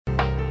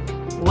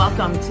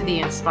Welcome to the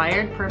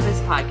Inspired Purpose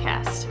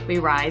Podcast. We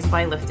rise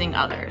by lifting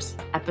others.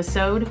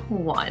 Episode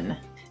 1.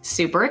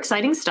 Super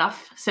exciting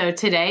stuff. So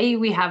today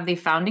we have the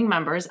founding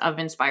members of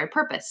Inspired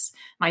Purpose.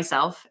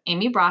 Myself,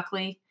 Amy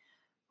Broccoli,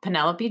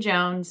 Penelope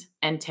Jones,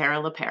 and Tara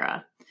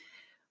LaPera.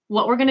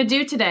 What we're going to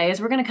do today is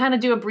we're going to kind of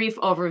do a brief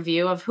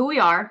overview of who we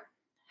are,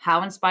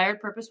 how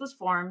Inspired Purpose was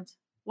formed,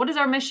 what is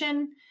our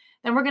mission.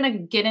 Then we're going to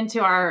get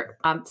into our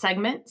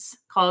segments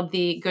called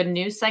the Good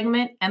News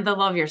segment and the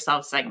Love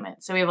Yourself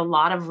segment. So we have a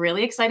lot of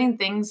really exciting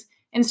things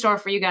in store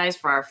for you guys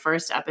for our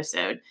first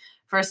episode.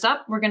 First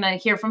up, we're going to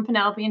hear from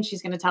Penelope, and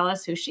she's going to tell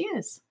us who she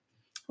is.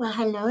 Well,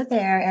 hello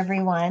there,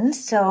 everyone.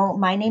 So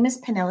my name is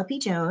Penelope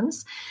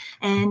Jones,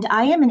 and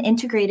I am an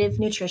integrative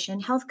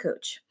nutrition health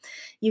coach.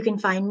 You can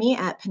find me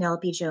at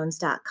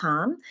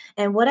penelopejones.com.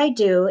 And what I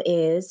do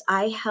is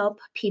I help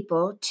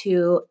people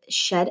to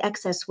shed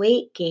excess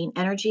weight, gain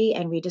energy,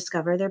 and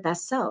rediscover their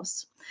best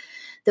selves.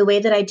 The way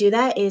that I do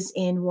that is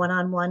in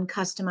one-on-one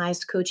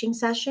customized coaching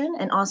session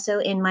and also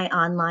in my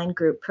online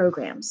group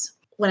programs.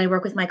 When I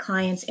work with my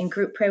clients in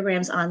group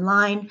programs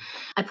online,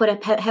 I put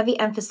a heavy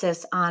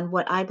emphasis on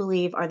what I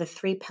believe are the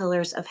 3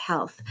 pillars of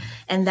health,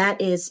 and that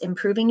is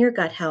improving your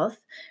gut health,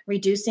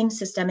 reducing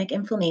systemic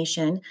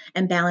inflammation,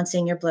 and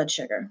balancing your blood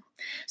sugar.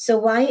 So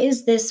why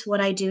is this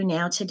what I do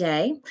now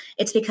today?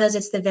 It's because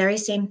it's the very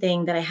same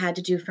thing that I had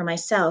to do for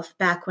myself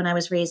back when I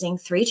was raising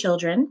 3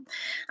 children.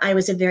 I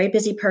was a very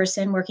busy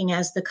person working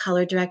as the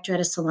color director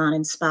at a salon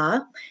and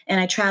spa, and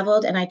I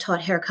traveled and I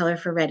taught hair color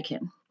for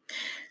Redken.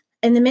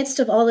 In the midst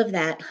of all of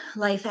that,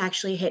 life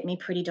actually hit me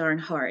pretty darn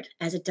hard,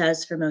 as it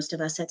does for most of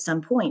us at some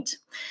point.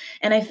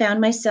 And I found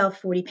myself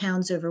 40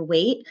 pounds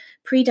overweight,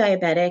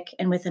 pre-diabetic,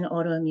 and with an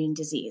autoimmune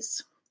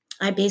disease.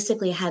 I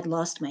basically had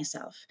lost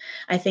myself.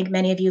 I think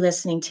many of you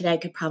listening today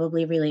could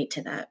probably relate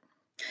to that.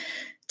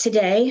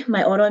 Today,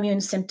 my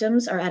autoimmune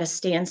symptoms are at a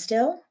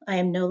standstill. I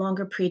am no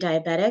longer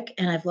pre-diabetic,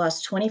 and I've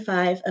lost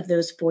 25 of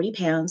those 40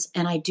 pounds,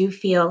 and I do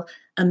feel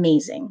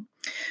amazing.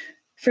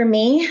 For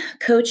me,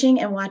 coaching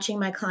and watching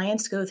my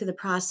clients go through the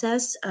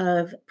process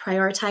of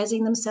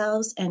prioritizing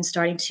themselves and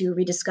starting to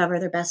rediscover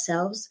their best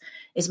selves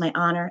is my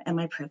honor and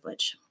my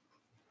privilege.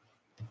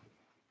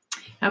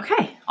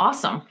 Okay,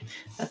 awesome.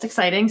 That's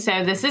exciting.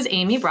 So this is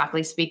Amy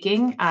Broccoli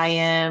speaking. I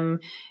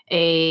am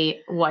a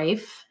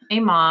wife,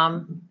 a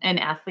mom, an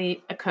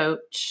athlete, a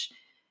coach.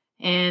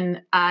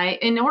 And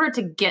in order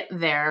to get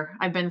there,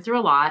 I've been through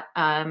a lot.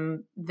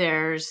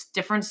 There's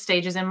different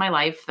stages in my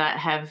life that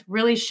have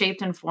really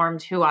shaped and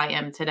formed who I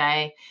am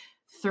today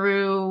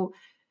through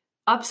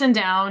ups and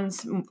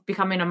downs,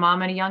 becoming a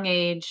mom at a young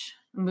age,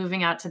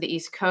 moving out to the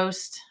East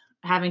Coast,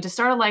 having to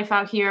start a life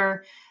out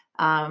here,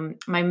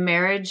 my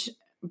marriage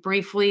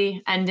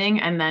briefly ending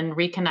and then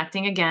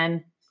reconnecting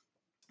again.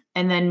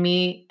 And then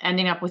me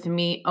ending up with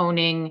me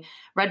owning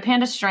Red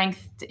Panda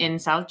Strength in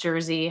South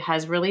Jersey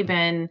has really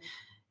been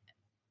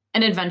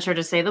an adventure,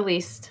 to say the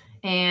least.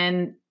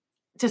 And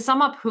to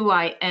sum up who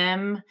I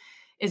am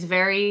is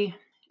very,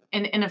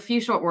 in a few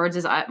short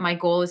words, my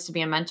goal is to be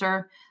a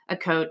mentor, a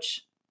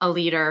coach, a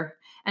leader,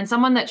 and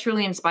someone that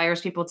truly inspires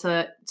people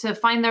to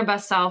find their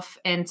best self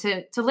and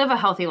to live a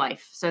healthy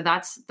life. So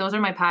those are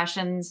my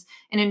passions.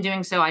 And in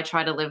doing so, I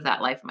try to live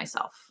that life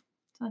myself.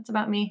 So that's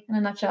about me in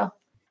a nutshell.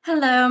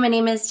 Hello, my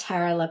name is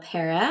Tara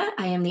LaPera.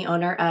 I am the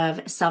owner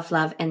of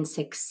Self-Love and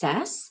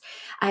Success.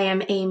 I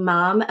am a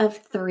mom of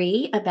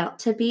 3, about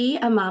to be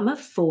a mom of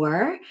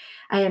 4.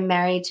 I am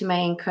married to my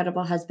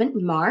incredible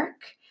husband, Mark.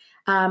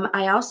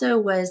 I also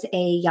was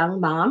a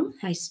young mom.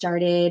 I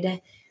started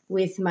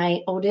with my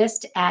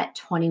oldest at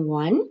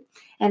 21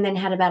 and then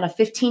had about a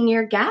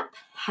 15-year gap,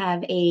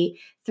 have a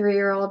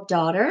 3-year-old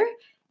daughter,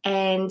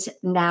 and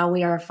now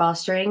we are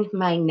fostering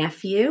my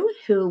nephew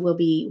who will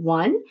be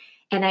 1.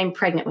 And I'm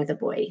pregnant with a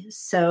boy.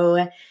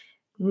 So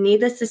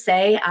needless to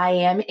say, I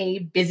am a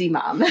busy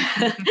mom.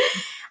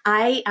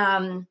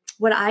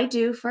 What I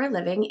do for a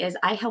living is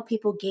I help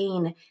people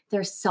gain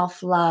their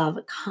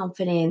self-love,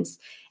 confidence,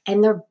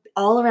 and their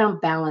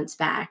all-around balance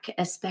back,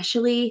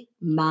 especially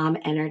mom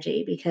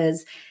energy,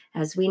 because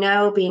as we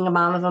know, being a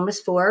mom of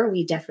almost 4,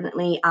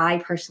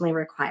 I personally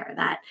require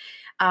that.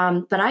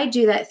 But I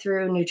do that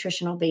through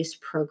nutritional-based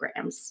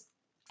programs.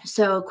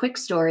 So quick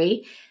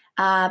story.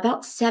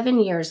 About 7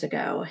 years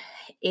ago,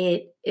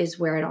 it is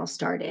where it all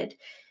started.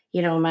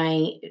 You know,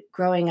 my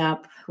growing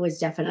up was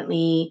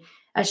definitely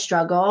a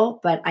struggle,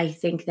 but I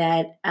think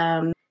that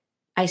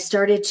I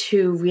started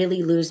to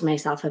really lose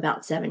myself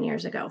about 7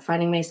 years ago,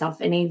 finding myself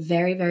in a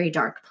very, very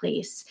dark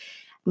place,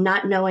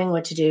 not knowing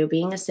what to do,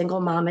 being a single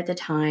mom at the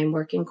time,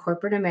 working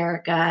corporate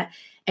America,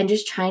 and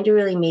just trying to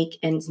really make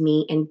ends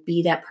meet and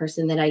be that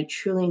person that I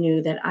truly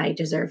knew that I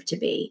deserved to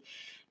be.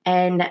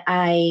 And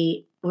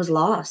I was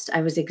lost.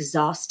 I was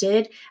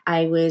exhausted.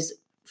 I was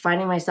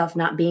finding myself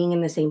not being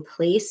in the same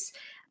place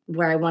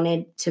where I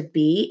wanted to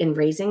be in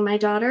raising my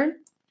daughter.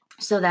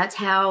 So that's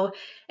how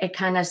it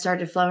kind of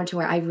started flowing to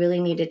where I really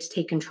needed to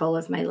take control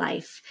of my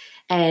life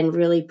and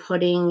really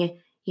putting,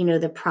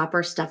 the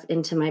proper stuff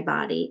into my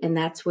body. And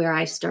that's where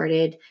I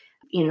started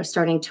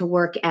starting to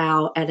work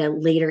out at a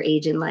later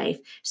age in life,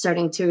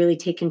 starting to really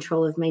take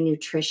control of my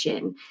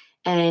nutrition,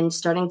 and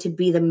starting to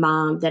be the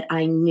mom that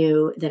I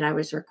knew that I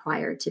was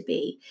required to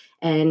be.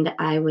 And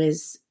I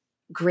was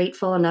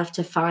grateful enough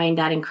to find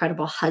that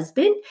incredible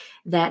husband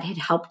that had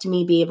helped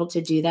me be able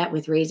to do that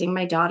with raising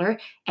my daughter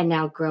and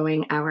now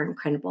growing our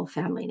incredible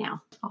family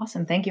now.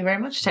 Awesome. Thank you very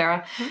much,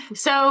 Tara.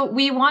 So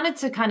we wanted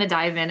to kind of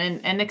dive in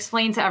and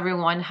explain to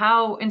everyone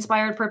how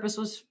Inspired Purpose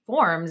was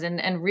formed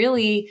and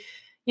really,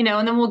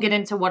 and then we'll get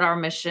into what our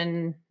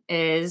mission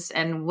is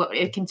and what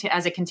it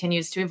as it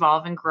continues to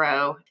evolve and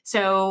grow.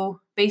 So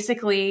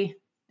basically,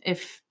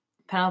 if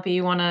Penelope,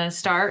 you want to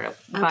start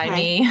by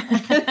me?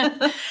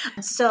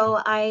 So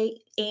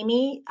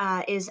Amy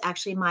is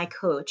actually my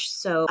coach.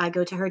 So I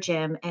go to her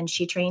gym and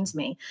she trains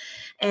me.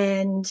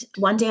 And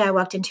one day I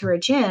walked into her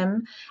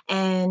gym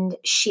and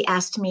she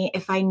asked me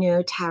if I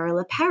knew Tara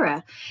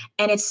LaPera.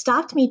 And it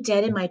stopped me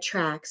dead in my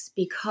tracks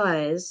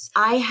because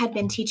I had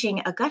been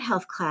teaching a gut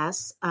health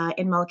class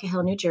in Mullica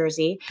Hill, New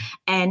Jersey.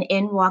 And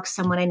in walked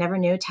someone I never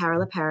knew,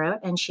 Tara LaPera,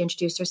 and she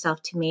introduced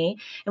herself to me.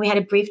 And we had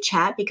a brief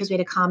chat because we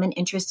had a common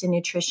interest in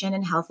nutrition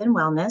and health and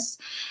wellness.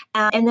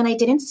 And then I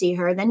didn't see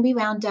her. Then we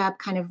wound up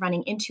kind of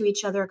running into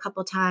each other a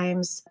couple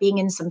times, being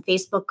in some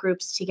Facebook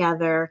groups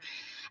together.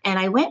 And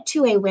I went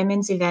to a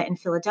women's event in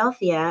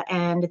Philadelphia,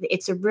 and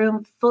it's a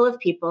room full of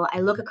people. I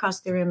look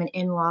across the room, and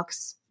in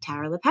walks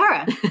Tara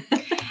LaPera.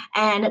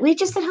 And we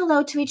just said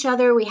hello to each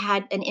other. We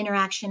had an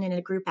interaction in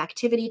a group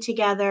activity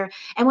together.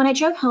 And when I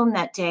drove home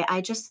that day, I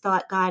just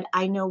thought, God,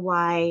 I know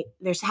why.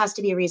 There has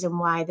to be a reason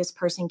why this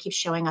person keeps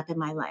showing up in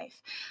my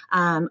life.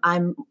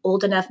 I'm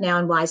old enough now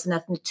and wise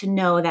enough to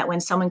know that when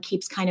someone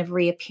keeps kind of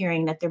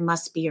reappearing, that there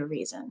must be a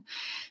reason.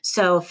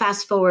 So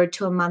fast forward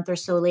to a month or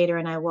so later,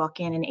 and I walk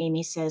in and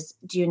Amy says,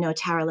 do you know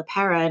Tara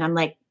LaPera? And I'm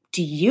like,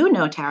 do you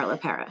know Tara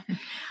LaPera? And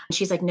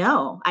she's like,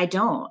 no, I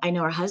don't. I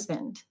know her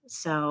husband.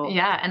 So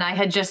yeah. And I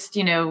had just,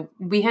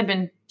 we had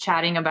been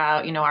chatting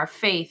about, our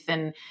faith,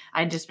 and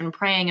I'd just been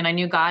praying, and I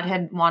knew God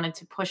had wanted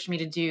to push me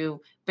to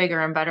do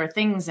bigger and better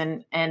things.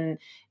 And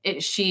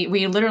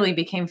we literally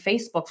became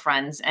Facebook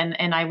friends,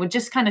 and I would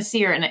just kind of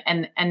see her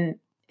and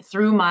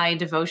through my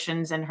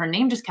devotions, and her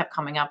name just kept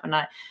coming up. And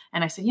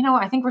I said,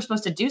 I think we're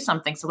supposed to do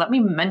something. So let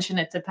me mention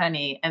it to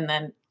Penny, and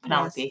then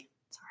Penelope. Yes.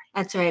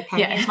 That's right.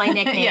 Penny is my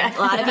nickname. Yeah.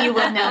 A lot of you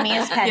will know me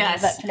as Penny,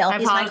 but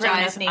Penelope's my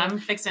grown-up name. I'm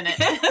fixing it.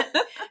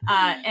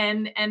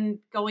 And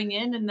going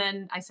in, and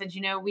then I said,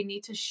 we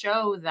need to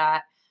show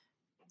that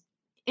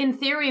in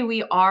theory,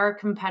 we are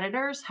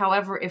competitors.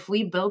 However, if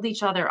we build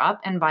each other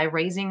up, and by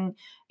raising,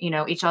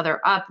 each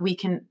other up, we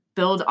can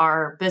build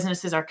our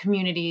businesses, our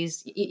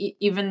communities,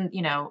 even,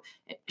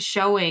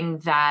 showing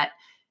that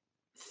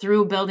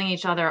through building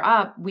each other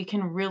up, we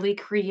can really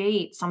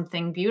create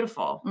something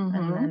beautiful. Mm-hmm.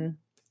 And then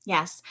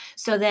yes.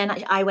 So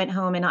then I went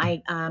home and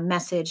I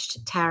messaged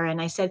Tara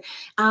and I said,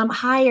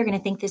 hi, you're going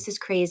to think this is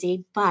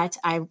crazy, but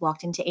I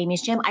walked into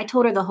Amy's gym. I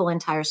told her the whole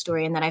entire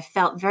story and that I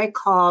felt very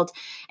called,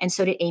 and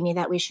so did Amy,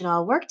 that we should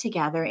all work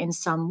together in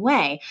some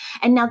way.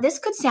 And now this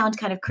could sound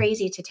kind of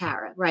crazy to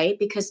Tara, right?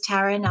 Because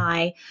Tara and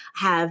I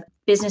have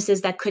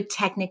businesses that could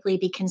technically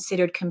be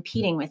considered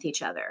competing with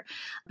each other.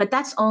 But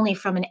that's only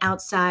from an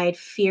outside,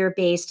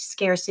 fear-based,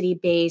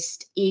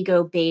 scarcity-based,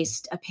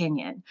 ego-based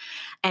opinion.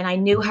 And I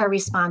knew her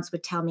response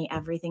would tell me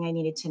everything I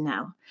needed to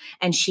know.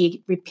 And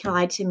she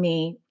replied to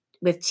me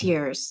with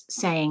tears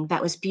saying,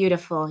 that was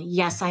beautiful.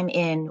 Yes, I'm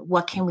in.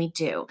 What can we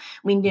do?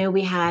 We knew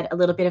we had a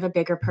little bit of a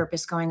bigger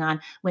purpose going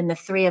on when the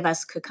three of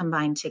us could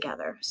combine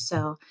together.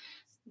 So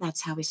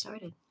that's how we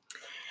started.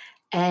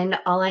 And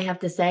all I have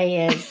to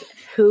say is,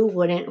 who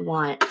wouldn't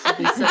want to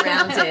be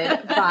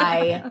surrounded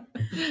by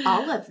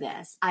all of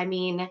this? I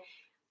mean,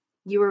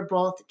 you were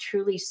both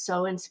truly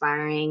so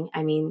inspiring.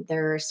 I mean,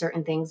 there are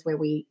certain things where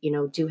we,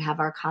 do have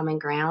our common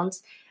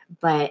grounds,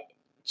 but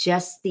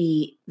just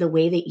the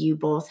way that you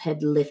both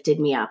had lifted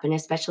me up, and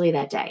especially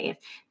that day,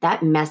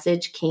 that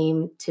message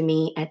came to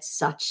me at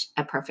such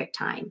a perfect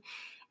time.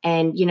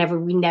 And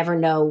we never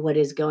know what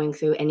is going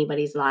through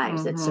anybody's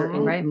lives at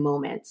certain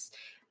moments.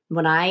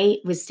 When I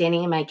was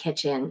standing in my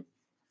kitchen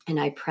and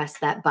I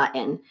pressed that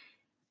button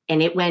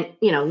and it went,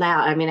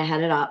 loud. I mean, I had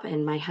it up,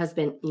 and my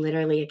husband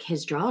literally,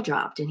 his jaw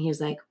dropped, and he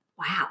was like,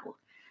 wow.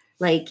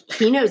 Like,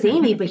 he knows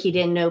Amy, but he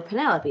didn't know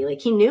Penelope.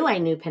 Like, he knew I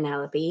knew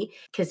Penelope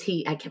because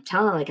I kept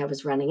telling him, I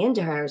was running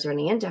into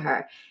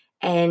her.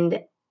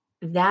 And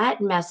that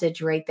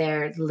message right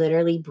there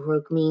literally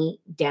broke me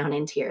down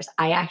in tears.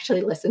 I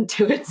actually listened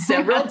to it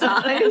several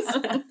times.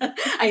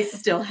 I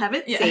still have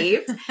it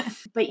saved.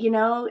 But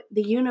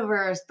the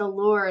universe, the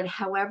Lord,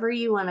 however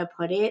you want to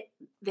put it,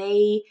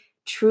 they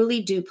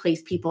truly do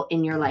place people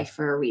in your life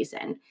for a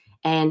reason.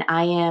 And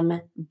I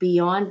am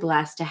beyond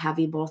blessed to have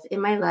you both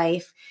in my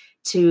life,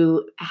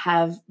 to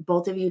have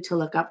both of you to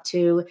look up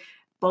to,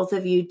 both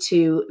of you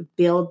to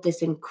build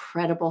this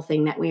incredible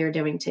thing that we are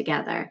doing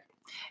together.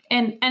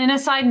 And in a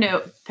side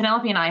note,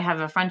 Penelope and I have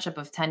a friendship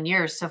of 10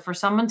 years. So for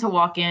someone to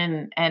walk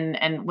in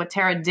and what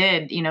Tara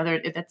did,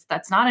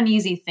 that's not an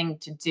easy thing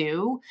to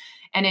do.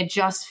 And it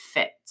just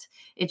fit.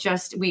 it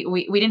just, we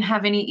didn't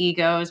have any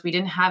egos. We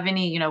didn't have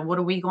any, what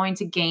are we going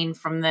to gain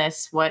from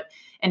this?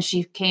 And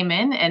she came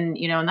in and,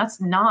 and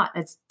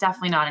it's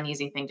definitely not an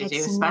easy thing to do,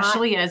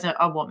 especially as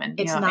a woman.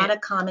 It's not a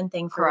common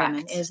thing for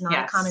women. It is not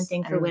a common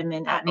thing for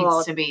women at all. That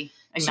needs to be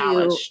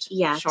acknowledged.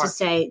 To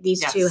say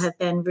these two have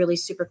been really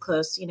super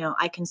close.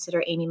 I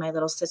consider Amy my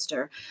little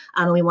sister.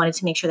 We wanted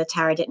to make sure that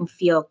Tara didn't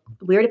feel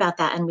weird about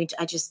that. And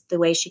the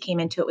way she came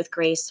into it with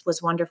grace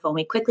was wonderful. And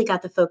we quickly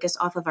got the focus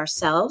off of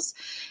ourselves.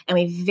 And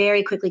we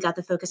very quickly got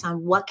the focus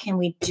on what can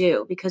we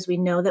do? Because we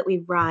know that we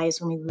rise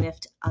when we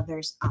lift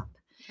others up.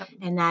 Yep.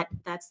 And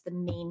that's the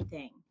main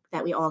thing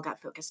that we all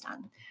got focused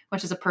on.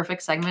 Which is a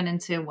perfect segment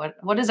into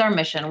what is our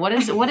mission? What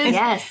is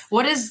yes.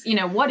 what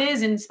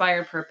is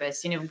inspired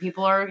purpose?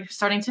 People are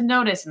starting to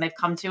notice, and they've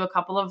come to a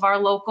couple of our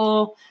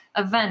local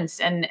events,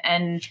 and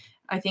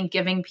I think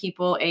giving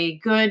people a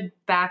good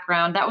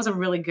background, that was a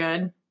really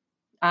good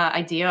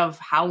idea of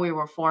how we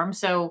were formed.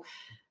 So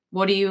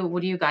what do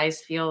you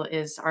guys feel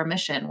is our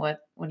mission?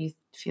 What do you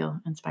feel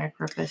inspired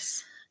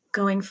purpose?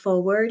 Going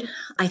forward,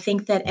 I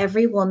think that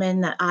every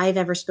woman that I've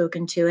ever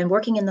spoken to, and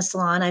working in the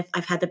salon,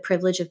 I've had the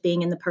privilege of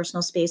being in the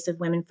personal space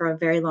of women for a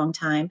very long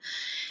time.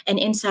 And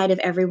inside of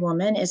every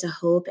woman is a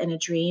hope and a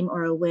dream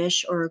or a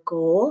wish or a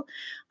goal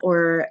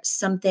or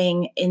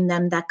something in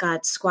them that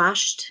got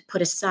squashed,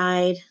 put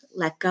aside,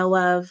 let go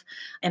of.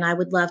 And I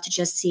would love to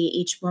just see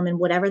each woman,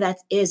 whatever that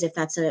is, if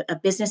that's a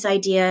business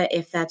idea,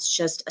 if that's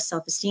just a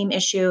self-esteem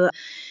issue,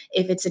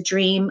 if it's a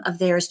dream of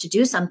theirs to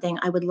do something,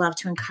 I would love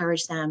to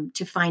encourage them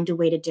to find a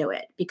way to do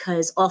it,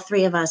 because all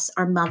three of us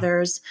are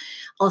mothers.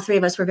 All three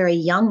of us were very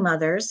young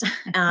mothers.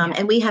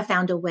 And we have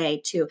found a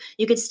way to,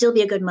 you could still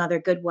be a good mother,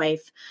 good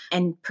wife,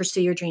 and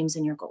pursue your dreams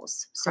and your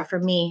goals. So for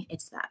me,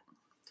 it's that.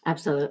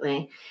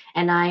 Absolutely.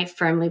 And I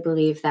firmly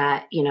believe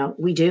that,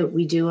 we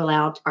do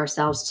allow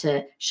ourselves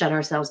to shut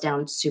ourselves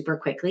down super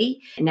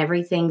quickly, and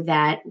everything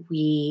that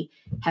we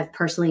have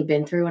personally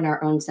been through in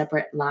our own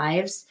separate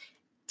lives,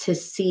 to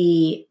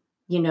see,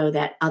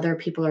 that other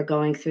people are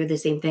going through the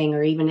same thing,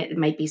 or even it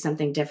might be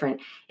something different.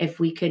 If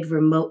we could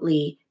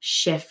remotely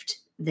shift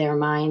their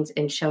minds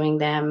and showing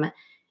them,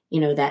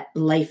 that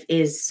life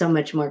is so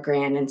much more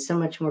grand and so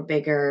much more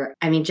bigger.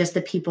 I mean, just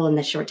the people in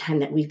the short time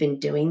that we've been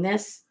doing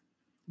this,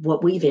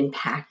 what we've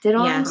impacted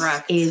on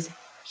is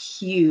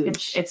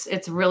huge.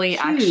 It's really huge.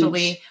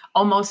 Actually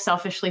almost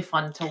selfishly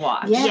fun to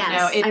watch.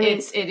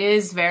 Yes. It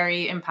is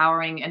very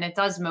empowering, and it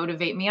does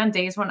motivate me on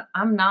days when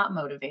I'm not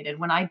motivated,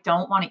 when I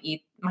don't want to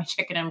eat my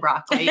chicken and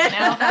broccoli,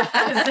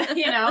 let's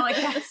be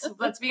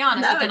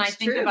honest. No, but then I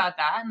think true. about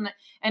that,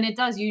 and it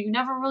does, you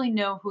never really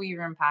know who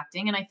you're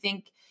impacting. And I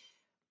think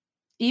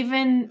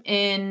even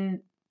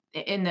in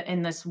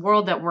this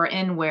world that we're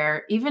in,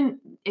 where even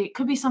it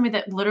could be somebody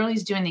that literally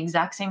is doing the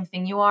exact same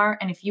thing you are,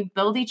 and if you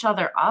build each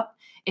other up,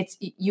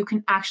 you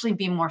can actually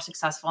be more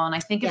successful. And I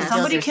think if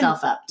somebody build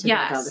yourself up to build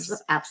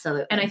others,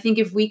 absolutely. And I think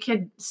if we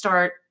could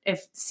start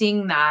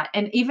seeing that,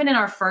 and even in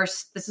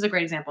this is a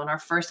great example, in our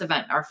first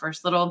event, our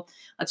first little,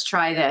 let's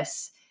try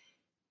this,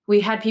 we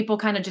had people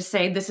kind of just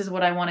say, this is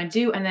what I want to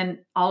do. And then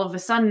all of a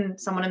sudden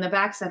someone in the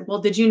back said, well,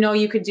 did you know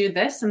you could do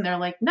this? And they're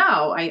like,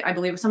 no, I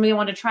believe somebody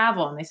wanted to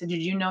travel. And they said,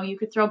 did you know you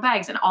could throw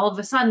bags? And all of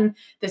a sudden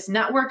this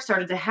network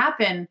started to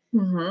happen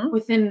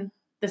within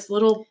this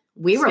little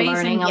we were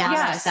learning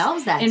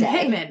ourselves that in day.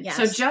 Pittman. Yes.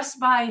 So just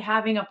by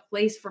having a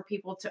place for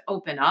people to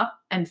open up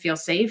and feel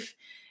safe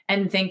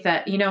and think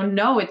that,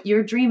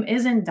 your dream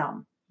isn't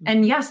dumb.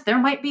 And yes, there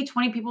might be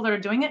 20 people that are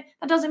doing it.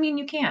 That doesn't mean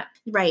you can't.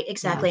 Right.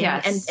 Exactly. Yeah.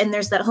 Yes. And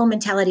there's that whole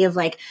mentality of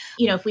like,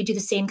 if we do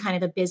the same kind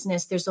of a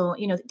business, there's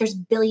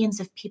billions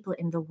of people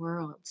in the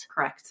world.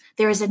 Correct.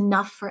 There is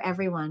enough for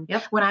everyone.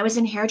 Yep. When I was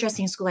in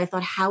hairdressing school, I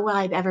thought, how will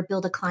I ever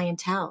build a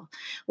clientele?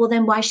 Well,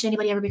 then why should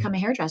anybody ever become a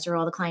hairdresser? Are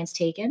all the clients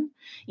taken?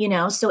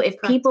 So if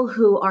people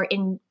who are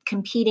in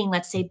competing,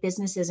 let's say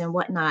businesses and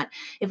whatnot,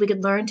 if we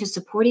could learn to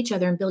support each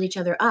other and build each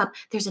other up,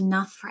 there's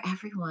enough for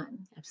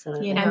everyone.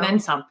 Absolutely. And then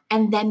some.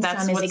 And then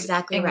That's some is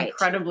exactly right.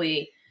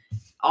 Incredibly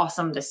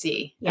awesome to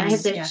see. Yes. I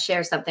have to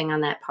share something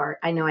on that part.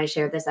 I know I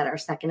shared this at our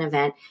second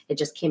event. It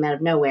just came out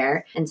of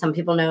nowhere. And some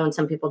people know and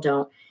some people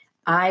don't.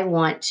 I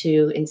want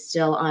to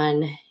instill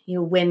on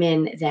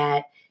women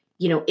that,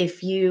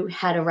 if you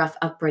had a rough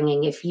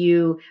upbringing, if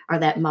you are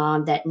that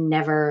mom that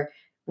never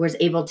was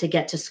able to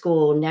get to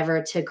school,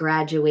 never to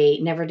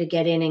graduate, never to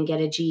get in and get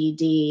a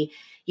GED,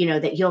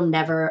 that you'll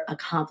never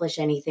accomplish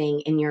anything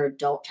in your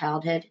adult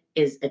childhood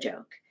is a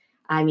joke.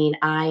 I mean,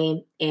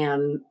 I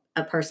am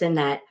a person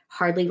that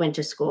hardly went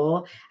to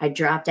school. I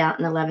dropped out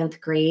in 11th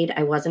grade.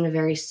 I wasn't a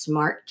very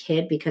smart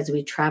kid because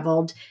we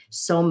traveled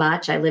so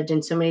much. I lived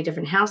in so many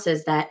different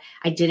houses that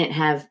I didn't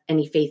have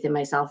any faith in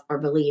myself or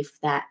belief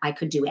that I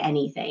could do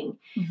anything.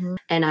 Mm-hmm.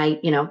 And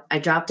I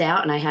dropped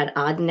out and I had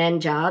odd and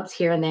end jobs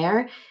here and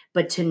there.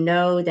 But to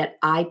know that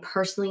I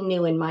personally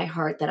knew in my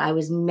heart that I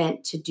was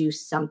meant to do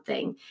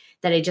something,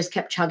 that I just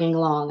kept chugging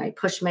along. I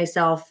pushed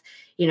myself,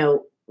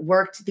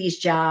 worked these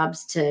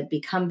jobs to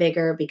become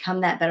bigger,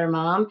 become that better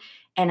mom.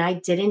 And I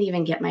didn't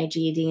even get my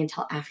GED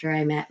until after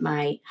I met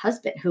my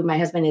husband, who my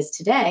husband is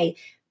today.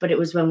 but it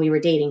was when we were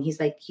dating. He's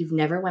like, you've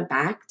never went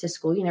back to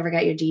school. You never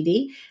got your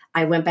GED.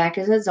 I went back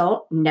as an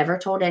adult, never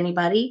told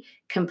anybody,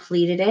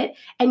 completed it.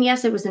 And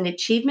yes, it was an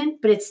achievement,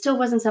 but it still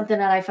wasn't something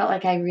that I felt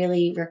like I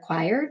really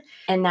required.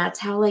 And that's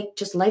how like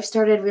just life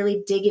started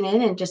really digging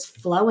in and just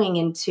flowing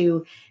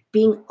into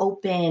being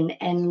open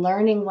and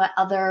learning what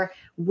other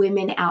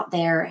women out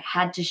there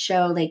had to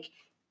show. Like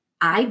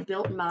I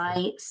built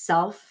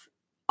myself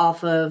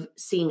off of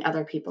seeing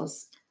other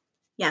people's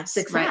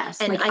success. Right.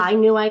 And like I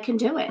knew I can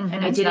do it. And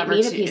I didn't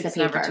need a piece of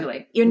paper. Never too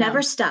late. You're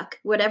never stuck.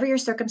 Whatever your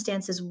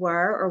circumstances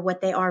were or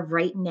what they are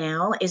right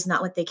now is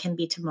not what they can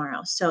be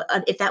tomorrow. So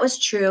if that was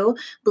true,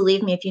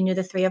 believe me, if you knew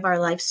the three of our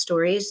life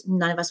stories,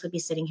 none of us would be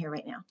sitting here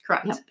right now.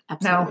 Correct. Yep,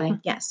 absolutely. No,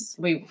 Yes.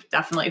 we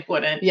definitely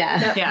wouldn't.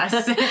 Yeah.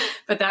 Yes.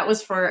 But that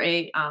was for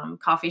a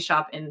coffee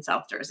shop in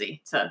South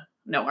Jersey to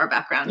know our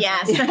background.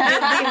 Yes. We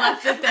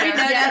left it there. We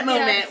know that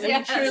moment.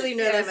 Yes, We truly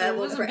know yes, that it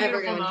moment was a forever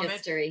beautiful go in moment,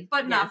 history.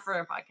 but not Yes. for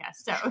a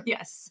podcast. So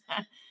yes.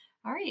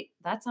 All right.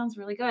 That sounds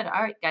really good.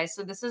 All right, guys.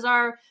 So this is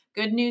our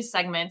good news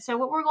segment. So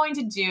what we're going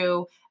to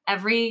do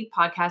every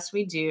podcast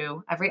we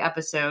do, every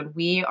episode,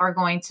 we are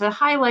going to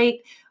highlight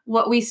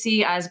what we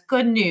see as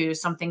good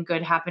news, something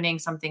good happening,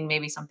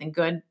 maybe something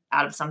good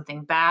out of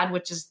something bad,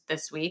 which is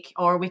this week,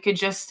 or we could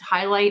just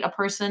highlight a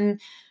person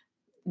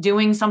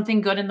doing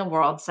something good in the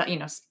world. So,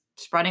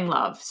 spreading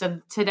love. So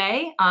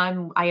today,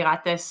 I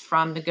got this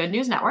from the Good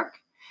News Network.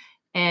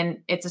 And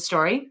it's a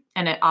story,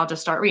 and I'll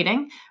just start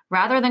reading.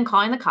 Rather than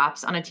calling the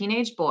cops on a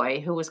teenage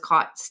boy who was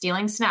caught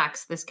stealing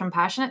snacks, this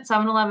compassionate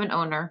 7-Eleven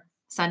owner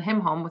sent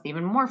him home with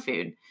even more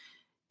food.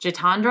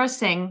 Jitendra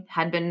Singh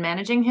had been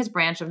managing his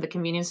branch of the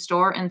convenience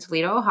store in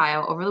Toledo,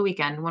 Ohio over the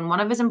weekend when one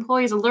of his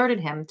employees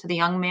alerted him to the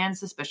young man's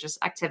suspicious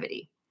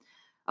activity.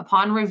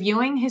 Upon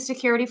reviewing his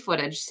security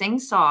footage, Singh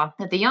saw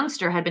that the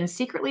youngster had been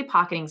secretly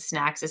pocketing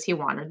snacks as he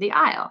wandered the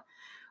aisle.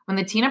 When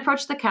the teen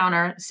approached the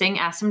counter, Singh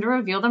asked him to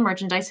reveal the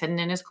merchandise hidden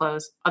in his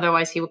clothes,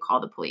 otherwise he would call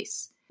the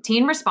police. The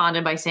teen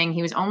responded by saying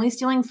he was only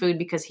stealing food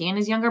because he and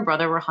his younger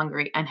brother were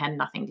hungry and had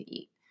nothing to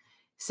eat.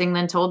 Singh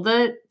then told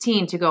the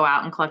teen to go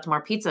out and collect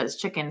more pizzas,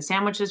 chicken,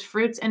 sandwiches,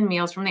 fruits, and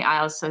meals from the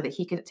aisles so that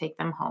he could take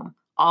them home,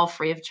 all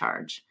free of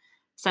charge.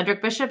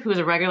 Cedric Bishop, who was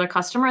a regular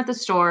customer at the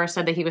store,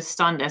 said that he was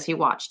stunned as he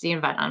watched the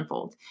event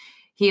unfold.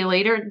 He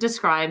later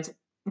described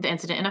the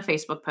incident in a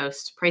Facebook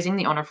post, praising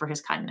the owner for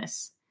his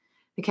kindness.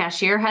 The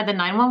cashier had the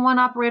 911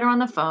 operator on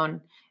the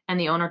phone, and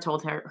the owner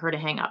told her to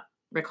hang up,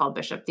 recalled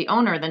Bishop. The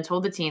owner then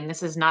told the teen,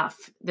 this is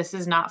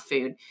not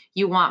food.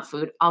 You want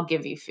food. I'll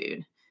give you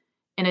food.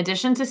 In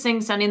addition to Singh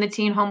sending the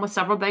teen home with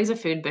several bags of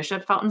food,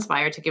 Bishop felt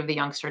inspired to give the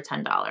youngster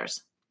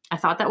 $10. I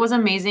thought that was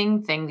an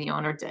amazing thing the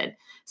owner did.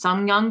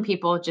 Some young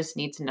people just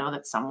need to know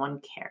that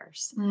someone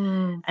cares.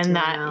 And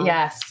that,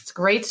 yes, it's a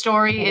great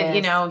story.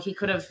 He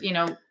could have,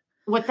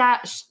 what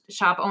that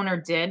shop owner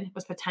did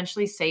was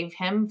potentially save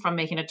him from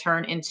making a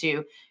turn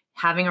into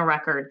having a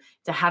record,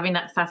 to having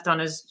that theft on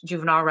his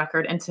juvenile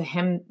record, and to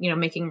him,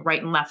 making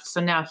right and left.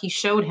 So now he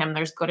showed him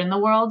there's good in the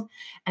world,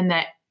 and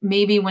that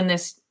maybe when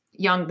this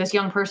young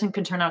person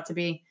could turn out to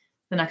be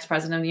the next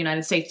president of the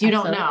United States, you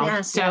don't know.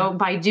 Yes, so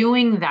by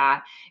doing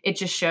that, it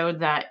just showed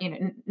that,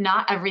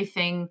 not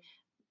everything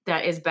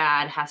that is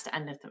bad has to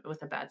end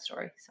with a bad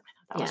story. So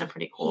I thought that was a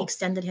pretty cool. He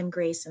extended him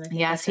grace, and I think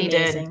yes, that's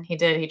amazing. He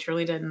did. He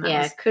truly did.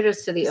 And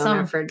kudos to the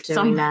owner for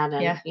doing that.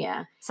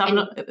 And,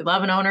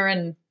 7-Eleven owner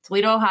in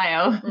Toledo,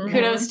 Ohio.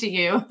 Kudos to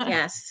you.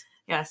 Yes.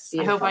 Yes.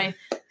 Beautiful. I hope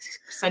I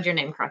said your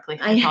name correctly.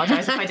 I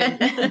apologize if I didn't.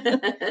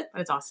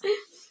 But it's awesome.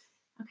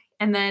 Okay.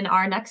 And then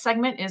our next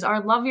segment is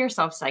our Love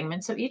Yourself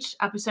segment. So each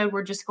episode,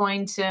 we're just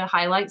going to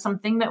highlight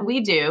something that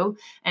we do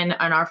and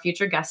our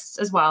future guests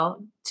as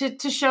well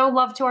to show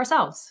love to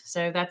ourselves.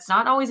 So that's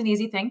not always an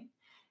easy thing.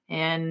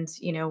 And,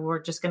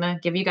 we're just going to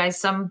give you guys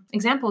some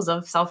examples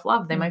of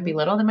self-love. They might be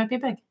little, they might be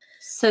big.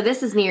 So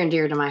this is near and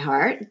dear to my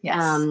heart.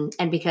 Yes.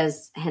 And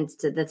because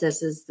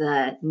this is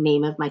the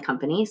name of my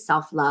company,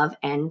 Self-Love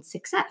and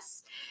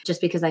Success.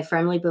 Just because I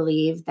firmly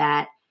believe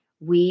that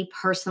we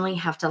personally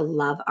have to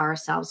love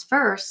ourselves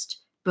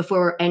first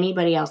before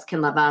anybody else can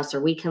love us, or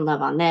we can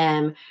love on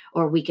them,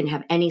 or we can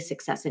have any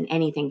success in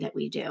anything that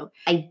we do.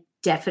 I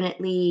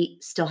definitely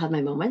still have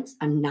my moments.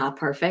 I'm not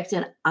perfect.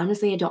 And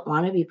honestly, I don't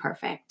want to be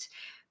perfect.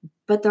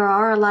 But there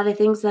are a lot of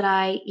things that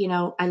I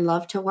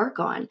love to work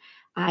on.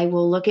 I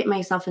will look at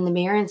myself in the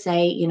mirror and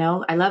say,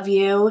 I love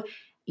you.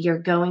 You're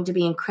going to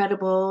be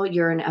incredible.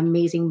 You're an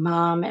amazing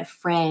mom, a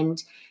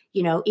friend,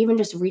 even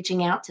just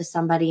reaching out to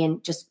somebody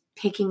and just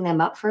picking them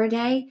up for a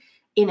day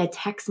in a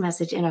text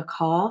message, in a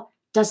call,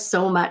 does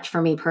so much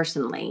for me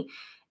personally.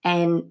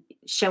 And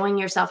showing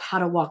yourself how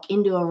to walk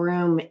into a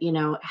room,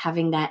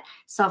 having that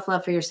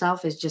self-love for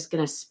yourself is just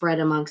going to spread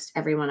amongst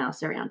everyone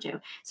else around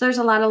you. So there's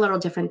a lot of little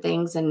different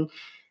things and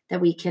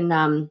that we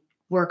can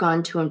work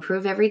on to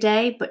improve every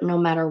day. But no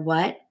matter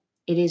what,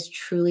 it is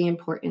truly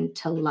important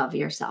to love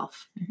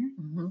yourself.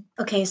 Mm-hmm.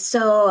 Okay,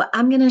 so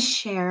I'm going to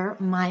share,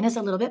 mine is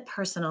a little bit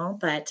personal,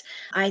 but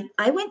I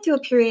went through a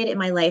period in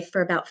my life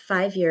for about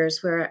 5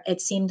 years where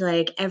it seemed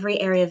like every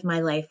area of my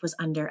life was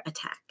under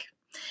attack.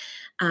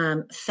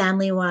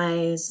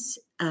 Family-wise,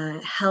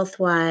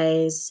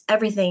 health-wise,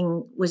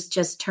 everything was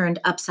just turned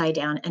upside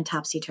down and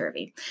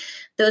topsy-turvy.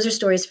 Those are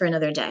stories for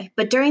another day.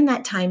 But during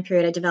that time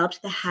period, I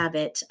developed the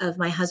habit of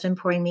my husband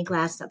pouring me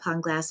glass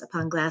upon glass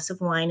upon glass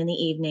of wine in the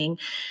evening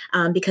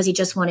because he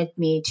just wanted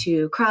me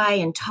to cry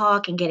and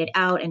talk and get it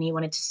out, and he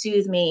wanted to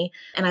soothe me,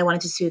 and I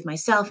wanted to soothe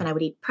myself, and I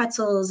would eat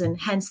pretzels, and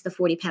hence the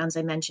 40 pounds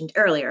I mentioned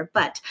earlier.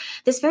 But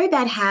this very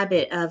bad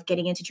habit of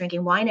getting into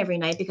drinking wine every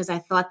night because I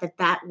thought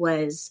that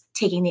was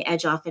taking the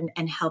edge off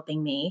and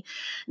helping me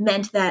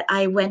meant that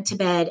I went to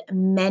bed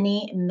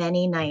many,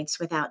 many nights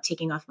without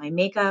taking off my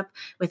makeup,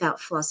 without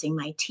flossing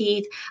my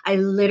teeth. I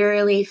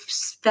literally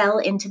fell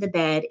into the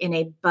bed in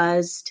a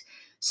buzzed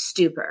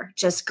stupor,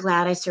 just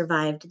glad I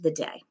survived the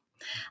day.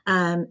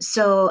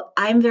 So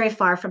I'm very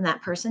far from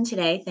that person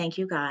today, thank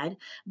you, God.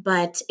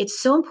 But it's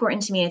so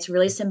important to me. It's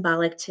really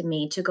symbolic to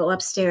me to go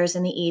upstairs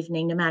in the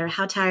evening, no matter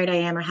how tired I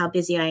am or how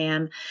busy I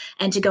am,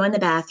 and to go in the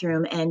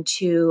bathroom and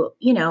to,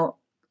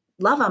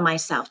 love on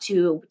myself,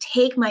 to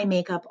take my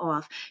makeup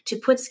off, to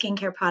put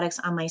skincare products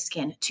on my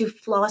skin, to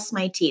floss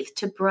my teeth,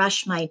 to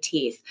brush my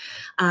teeth,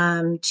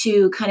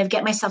 to kind of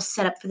get myself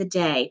set up for the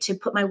day, to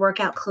put my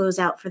workout clothes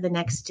out for the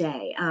next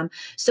day.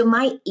 So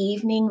my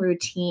evening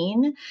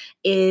routine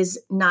is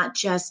not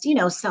just,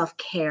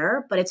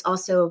 self-care, but it's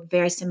also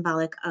very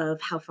symbolic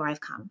of how far I've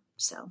come.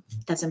 So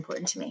that's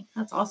important to me.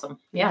 That's awesome.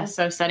 Yeah.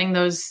 So setting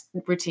those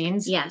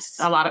routines. Yes.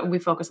 We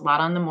focus a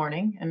lot on the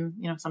morning and,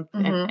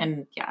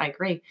 and yeah, I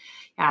agree.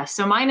 Yeah.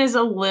 So mine is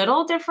a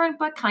little different,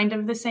 but kind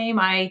of the same.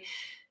 I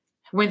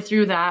went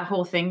through that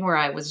whole thing where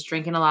I was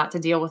drinking a lot to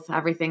deal with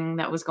everything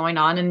that was going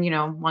on. And,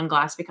 one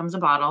glass becomes a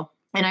bottle.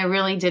 And I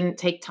really didn't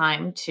take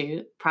time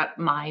to prep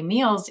my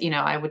meals.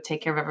 I would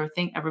take care of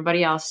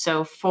everybody else.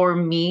 So for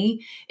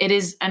me, it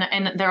is,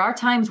 and there are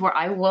times where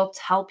I will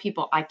tell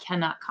people I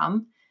cannot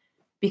come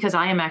because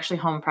I am actually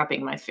home prepping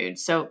my food.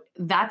 So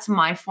that's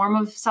my form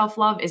of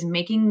self-love, is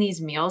making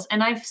these meals.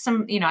 And I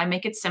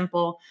make it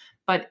simple,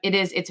 but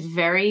it's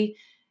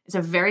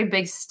a very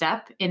big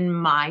step in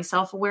my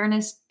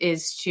self-awareness,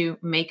 is to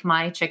make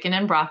my chicken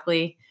and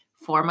broccoli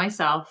for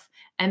myself.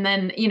 And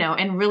then,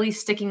 and really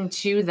sticking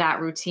to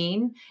that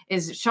routine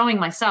is showing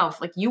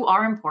myself, like, you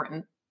are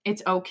important.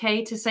 It's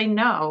okay to say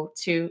no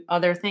to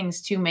other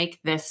things to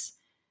make this,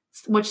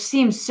 which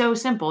seems so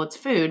simple. It's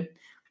food.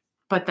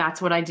 But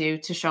that's what I do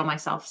to show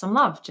myself some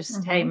love.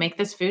 Just, hey, make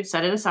this food,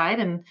 set it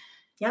aside, and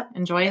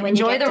enjoy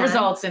the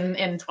results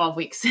in 12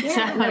 weeks.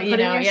 Yeah, putting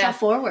yourself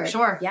forward.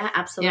 Sure. Yeah,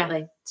 absolutely.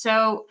 Yeah.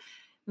 So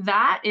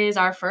that is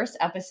our first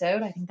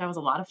episode. I think that was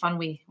a lot of fun.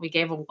 We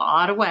gave a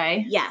lot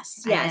away.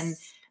 Yes. And,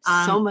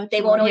 so much.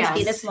 They won't always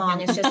be this long.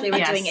 It's just we were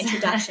doing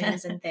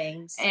introductions and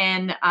things.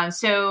 And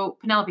so,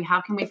 Penelope, how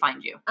can we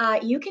find you?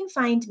 You can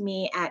find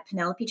me at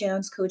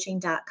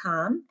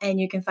penelopejonescoaching.com, and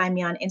you can find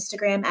me on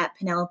Instagram at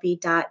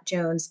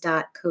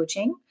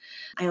penelope.jones.coaching.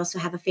 I also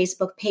have a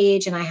Facebook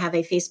page, and I have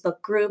a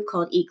Facebook group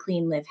called Eat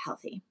Clean, Live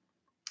Healthy.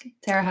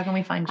 Tara, how can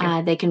we find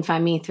you? They can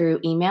find me through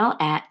email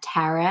at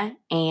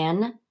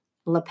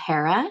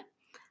taraannlepera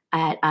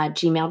at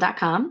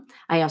gmail.com.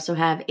 I also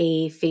have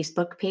a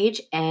Facebook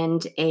page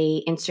and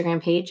a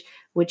Instagram page,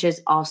 which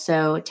is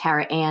also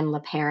Tara Ann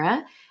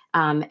Lepera.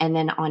 And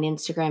then on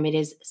Instagram, it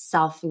is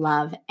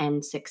Self-Love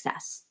and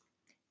Success.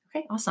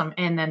 Okay, awesome.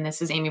 And then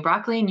this is Amy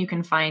Broccoli, and you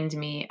can find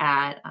me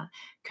at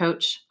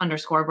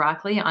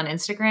coach_broccoli on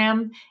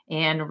Instagram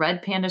and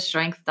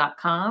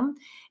redpandastrength.com.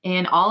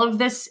 And all of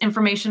this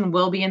information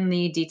will be in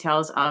the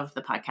details of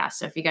the podcast.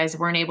 So if you guys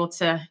weren't able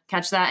to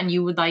catch that and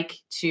you would like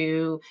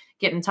to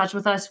get in touch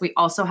with us, we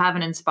also have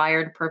an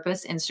Inspired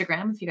Purpose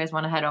Instagram. If you guys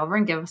want to head over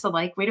and give us a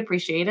like, we'd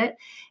appreciate it.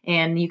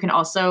 And you can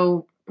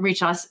also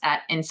reach us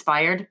at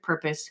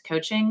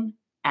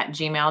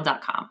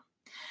inspiredpurposecoaching@gmail.com.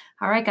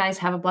 All right, guys,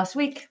 have a blessed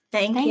week.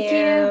 Thank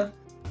you.